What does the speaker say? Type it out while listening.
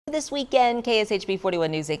This weekend, KSHB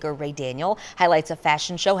 41 News anchor Ray Daniel highlights a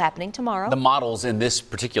fashion show happening tomorrow. The models in this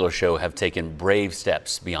particular show have taken brave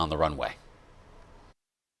steps beyond the runway.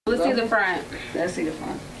 Let's see the front. Let's see the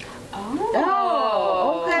front.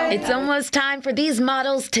 Oh, okay. It's almost time for these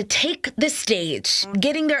models to take the stage,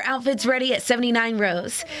 getting their outfits ready at 79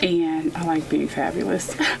 Rows. And I like being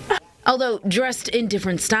fabulous. Although dressed in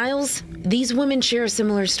different styles, these women share a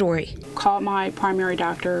similar story. Called my primary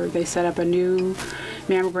doctor. They set up a new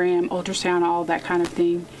mammogram, ultrasound, all that kind of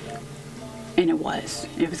thing. And it was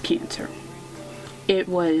cancer. It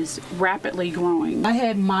was rapidly growing. I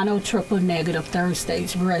had mono triple negative third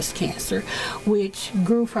stage breast cancer, which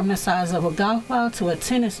grew from the size of a golf ball to a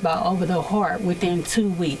tennis ball over the heart within 2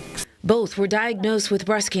 weeks. Both were diagnosed with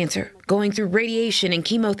breast cancer, going through radiation and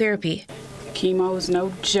chemotherapy. Chemo is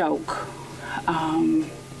no joke.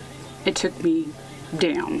 It took me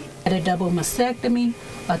down. I had a double mastectomy,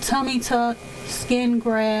 a tummy tuck, skin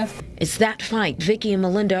graft. It's that fight Vicki and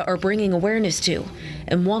Melinda are bringing awareness to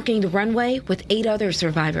and walking the runway with 8 other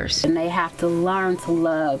survivors. And they have to learn to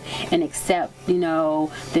love and accept, the new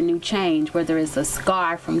change, whether it's a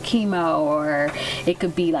scar from chemo or it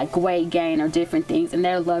could be like weight gain or different things, and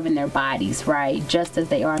they're loving their bodies, right, just as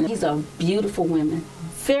they are. These are beautiful women,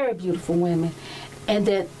 very beautiful women, and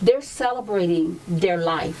that they're celebrating their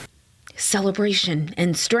life. Celebration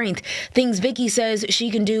and strength, things Vicki says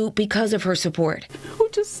she can do because of her support. Who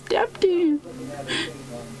just stepped in,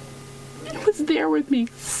 was there with me,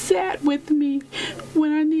 sat with me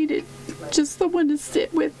when I needed just someone to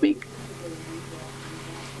sit with me.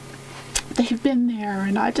 They've been there,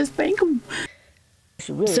 and I just thank them.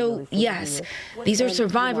 So, yes, these are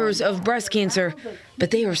survivors of breast cancer,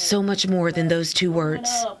 but they are so much more than those 2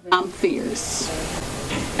 words. I'm fierce,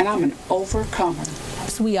 and I'm an overcomer.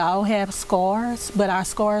 We all have scars, but our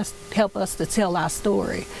scars help us to tell our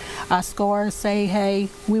story. Our scars say, hey,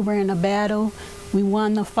 we were in a battle, we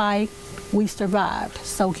won the fight, we survived,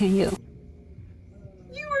 so can you.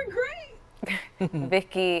 You were great.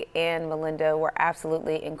 Vicki and Melinda were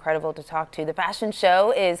absolutely incredible to talk to. The fashion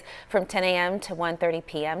show is from 10 a.m. to 1:30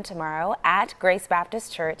 p.m. tomorrow at Grace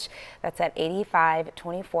Baptist Church. That's at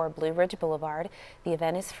 8524 Blue Ridge Boulevard. The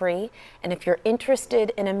event is free, and if you're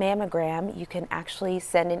interested in a mammogram, you can actually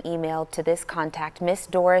send an email to this contact,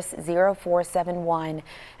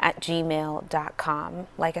 missdoris0471@gmail.com.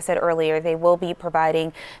 Like I said earlier, they will be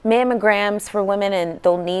providing mammograms for women, and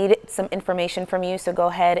they'll need some information from you, so go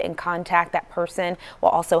ahead and contact that person.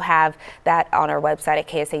 We'll also have that on our website at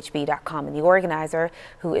kshb.com. And the organizer,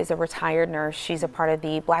 who is a retired nurse, she's a part of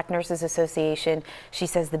the Black Nurses Association. She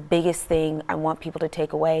says the biggest thing I want people to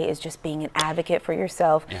take away is just being an advocate for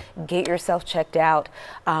yourself, get yourself checked out,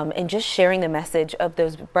 and just sharing the message of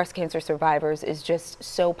those breast cancer survivors is just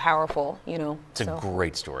so powerful, It's a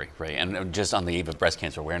great story, Ray, and just on the eve of Breast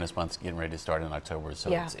Cancer Awareness Month, getting ready to start in October, so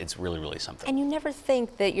it's really, really something. And you never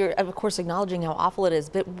think that you're, of course, acknowledging how awful it is,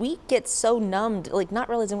 but we get so numbed, like not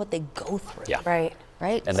realizing what they go through. Yeah. Right.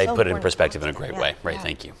 Right? And they So put it in important. perspective in a great way. Ray,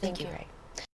 thank you. Thank you, Ray.